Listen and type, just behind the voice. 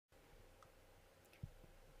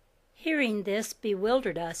Hearing this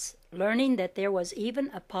bewildered us. Learning that there was even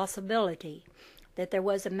a possibility that there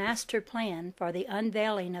was a master plan for the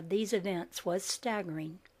unveiling of these events was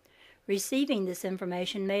staggering. Receiving this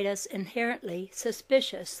information made us inherently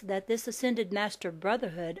suspicious that this ascended master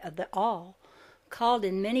brotherhood of the All, called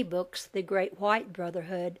in many books the Great White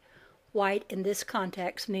Brotherhood, white in this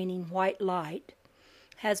context meaning white light,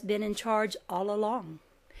 has been in charge all along.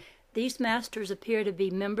 These masters appear to be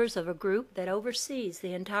members of a group that oversees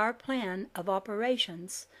the entire plan of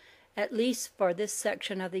operations, at least for this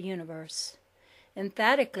section of the universe.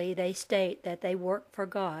 Emphatically, they state that they work for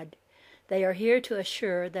God. They are here to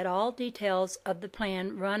assure that all details of the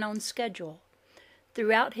plan run on schedule.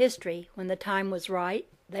 Throughout history, when the time was right,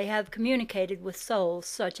 they have communicated with souls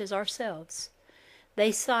such as ourselves.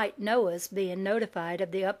 They cite Noah's being notified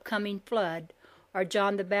of the upcoming flood, or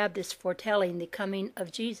John the Baptist foretelling the coming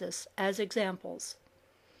of Jesus as examples.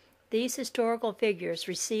 These historical figures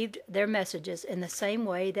received their messages in the same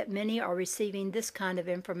way that many are receiving this kind of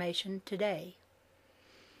information today.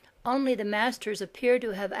 Only the masters appear to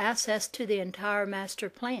have access to the entire master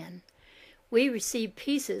plan. We receive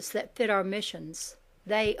pieces that fit our missions.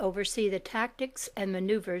 They oversee the tactics and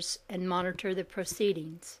maneuvers and monitor the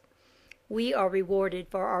proceedings. We are rewarded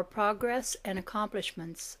for our progress and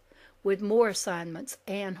accomplishments with more assignments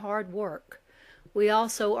and hard work. We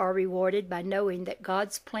also are rewarded by knowing that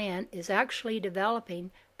God's plan is actually developing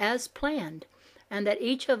as planned, and that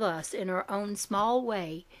each of us in our own small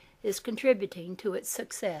way is contributing to its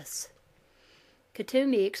success.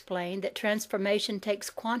 Katumi explained that transformation takes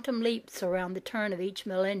quantum leaps around the turn of each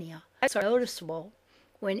millennia. These are noticeable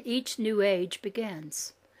when each new age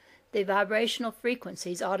begins. The vibrational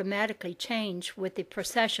frequencies automatically change with the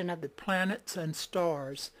precession of the planets and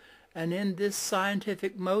stars, and in this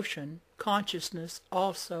scientific motion, consciousness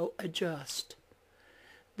also adjusts.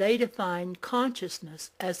 They define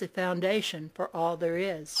consciousness as the foundation for all there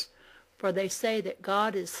is, for they say that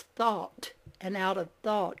God is thought, and out of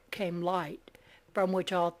thought came light, from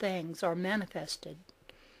which all things are manifested.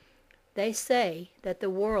 They say that the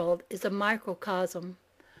world is a microcosm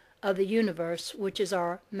of the universe, which is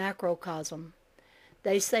our macrocosm.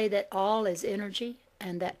 They say that all is energy,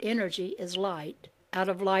 and that energy is light. Out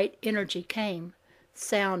of light energy came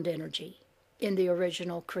sound energy in the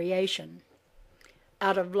original creation.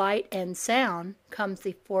 Out of light and sound comes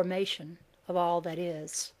the formation of all that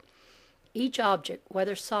is. Each object,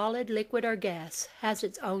 whether solid, liquid, or gas, has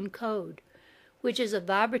its own code, which is a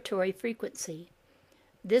vibratory frequency.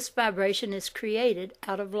 This vibration is created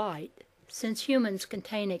out of light. Since humans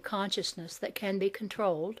contain a consciousness that can be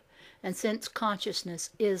controlled, and since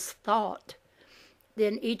consciousness is thought,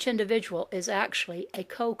 then each individual is actually a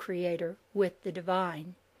co-creator with the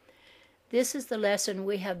divine. This is the lesson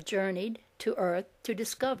we have journeyed to Earth to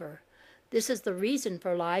discover. This is the reason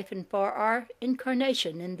for life and for our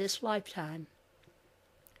incarnation in this lifetime.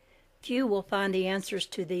 Few will find the answers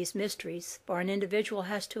to these mysteries, for an individual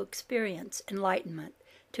has to experience enlightenment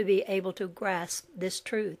to be able to grasp this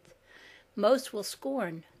truth. Most will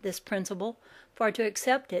scorn this principle, for to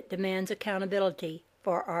accept it demands accountability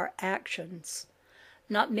for our actions.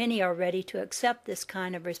 Not many are ready to accept this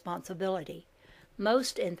kind of responsibility.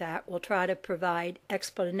 Most, in fact, will try to provide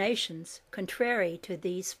explanations contrary to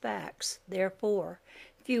these facts. Therefore,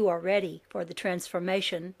 few are ready for the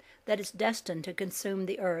transformation that is destined to consume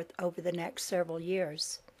the earth over the next several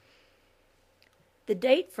years. The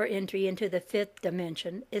date for entry into the fifth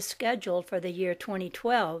dimension is scheduled for the year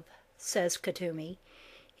 2012, says Katumi.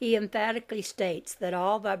 He emphatically states that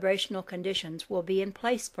all vibrational conditions will be in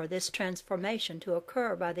place for this transformation to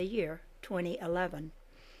occur by the year 2011.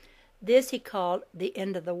 This he called the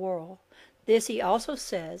end of the world. This, he also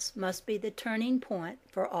says, must be the turning point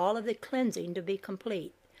for all of the cleansing to be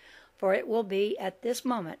complete, for it will be at this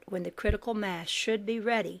moment when the critical mass should be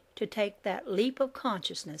ready to take that leap of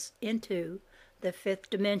consciousness into the fifth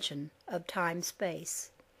dimension of time-space.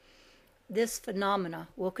 This phenomena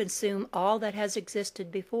will consume all that has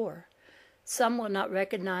existed before. Some will not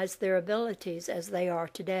recognize their abilities as they are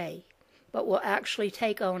today, but will actually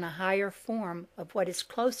take on a higher form of what is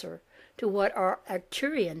closer to what our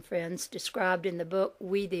Arcturian friends described in the book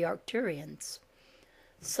We the Arcturians.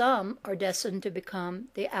 Some are destined to become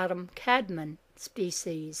the Adam Cadman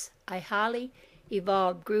species, a highly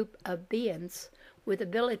evolved group of beings with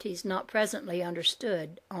abilities not presently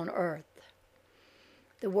understood on Earth.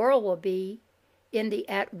 The world will be in the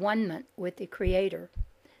at-one-ment with the Creator.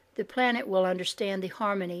 The planet will understand the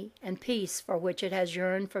harmony and peace for which it has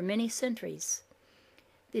yearned for many centuries.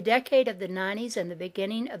 The decade of the 90s and the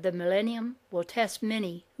beginning of the millennium will test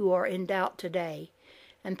many who are in doubt today,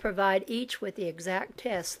 and provide each with the exact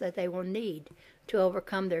tests that they will need to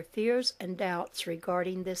overcome their fears and doubts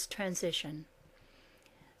regarding this transition.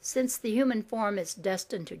 Since the human form is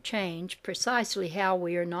destined to change, precisely how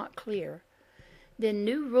we are not clear, then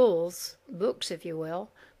new rules, books if you will,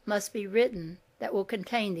 must be written that will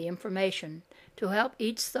contain the information to help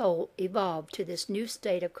each soul evolve to this new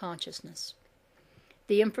state of consciousness.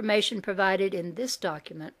 The information provided in this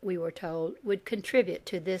document, we were told, would contribute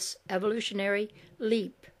to this evolutionary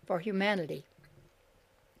leap for humanity.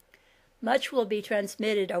 Much will be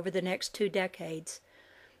transmitted over the next 2 decades,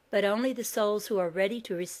 but only the souls who are ready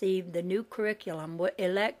to receive the new curriculum will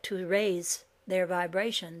elect to raise their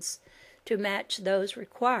vibrations to match those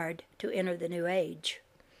required to enter the new age.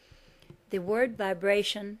 The word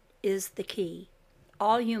vibration is the key.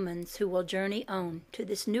 All humans who will journey on to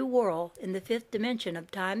this new world in the 5th dimension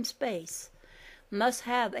of time-space must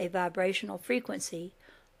have a vibrational frequency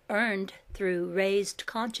earned through raised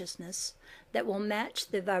consciousness that will match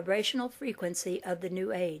the vibrational frequency of the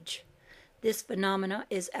new age. This phenomena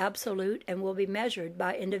is absolute and will be measured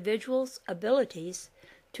by individuals' abilities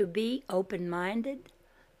to be open-minded,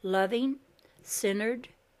 loving, centered,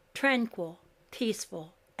 tranquil,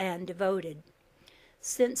 peaceful, and devoted.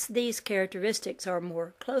 Since these characteristics are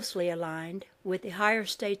more closely aligned with the higher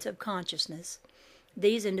states of consciousness,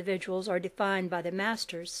 these individuals are defined by the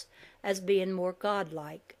masters as being more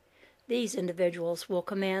godlike. These individuals will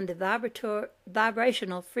command the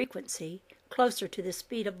vibrational frequency closer to the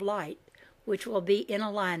speed of light, which will be in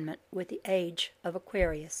alignment with the age of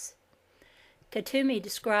Aquarius. Katumi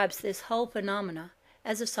describes this whole phenomena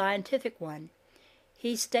as a scientific one.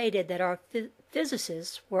 He stated that our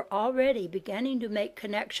physicists were already beginning to make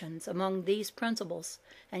connections among these principles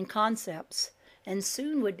and concepts, and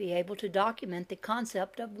soon would be able to document the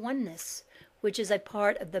concept of oneness, which is a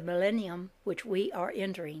part of the millennium which we are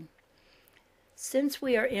entering. Since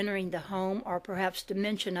we are entering the home, or perhaps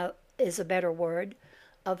dimension is a better word,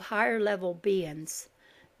 of higher level beings,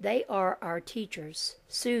 they are our teachers.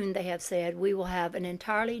 Soon, they have said, we will have an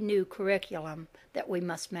entirely new curriculum that we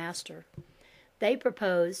must master. They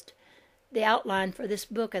proposed the outline for this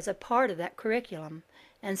book as a part of that curriculum,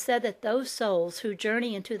 and said that those souls who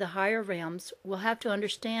journey into the higher realms will have to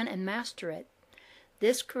understand and master it.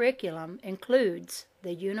 This curriculum includes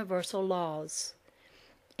the universal laws.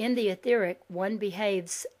 In the etheric, one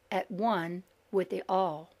behaves at one with the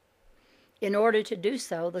all. In order to do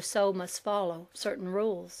so, the soul must follow certain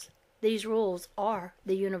rules. These rules are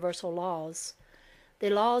the universal laws. The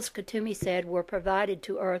laws, Katumi said, were provided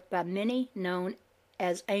to Earth by many known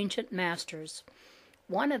as ancient masters,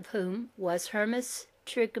 one of whom was Hermes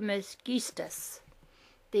Trismegistus,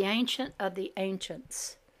 the ancient of the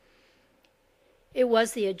ancients. It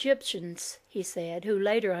was the Egyptians, he said, who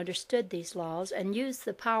later understood these laws and used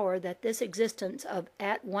the power that this existence of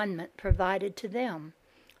at-one-ment provided to them.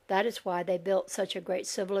 That is why they built such a great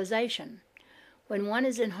civilization. When one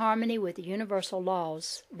is in harmony with the universal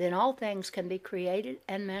laws, then all things can be created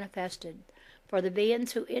and manifested, for the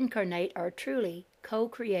beings who incarnate are truly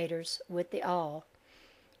co-creators with the all.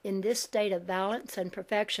 In this state of balance and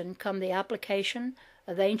perfection come the application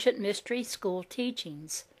of ancient mystery school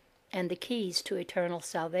teachings and the keys to eternal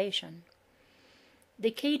salvation.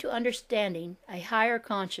 The key to understanding a higher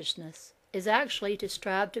consciousness is actually to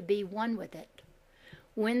strive to be one with it.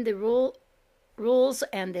 When the rules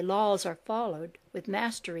and the laws are followed with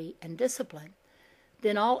mastery and discipline,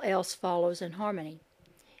 then all else follows in harmony.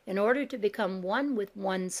 In order to become one with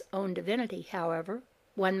one's own divinity, however,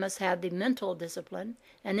 one must have the mental discipline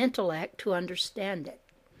and intellect to understand it.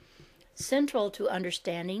 Central to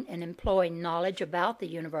understanding and employing knowledge about the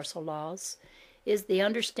universal laws is the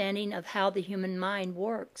understanding of how the human mind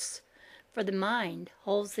works, for the mind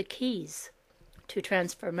holds the keys to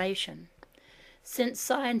transformation. Since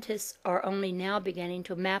scientists are only now beginning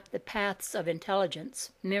to map the paths of intelligence,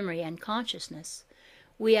 memory, and consciousness,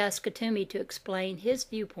 we ask Katumi to explain his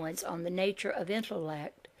viewpoints on the nature of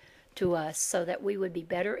intellect to us so that we would be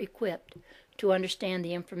better equipped to understand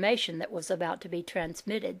the information that was about to be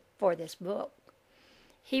transmitted for this book.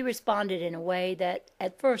 He responded in a way that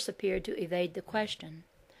at first appeared to evade the question,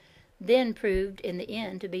 then proved in the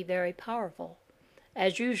end to be very powerful.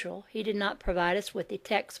 As usual, he did not provide us with the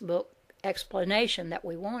textbook explanation that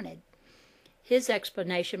we wanted. His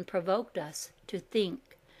explanation provoked us to think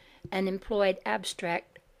and employed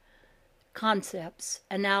abstract concepts,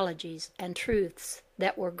 analogies, and truths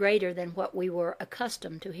that were greater than what we were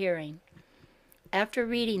accustomed to hearing. After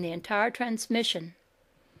reading the entire transmission,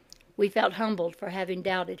 we felt humbled for having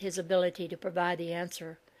doubted his ability to provide the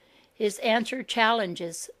answer. His answer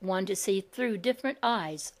challenges one to see through different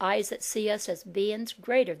eyes that see us as beings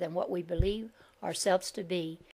greater than what we believe ourselves to be,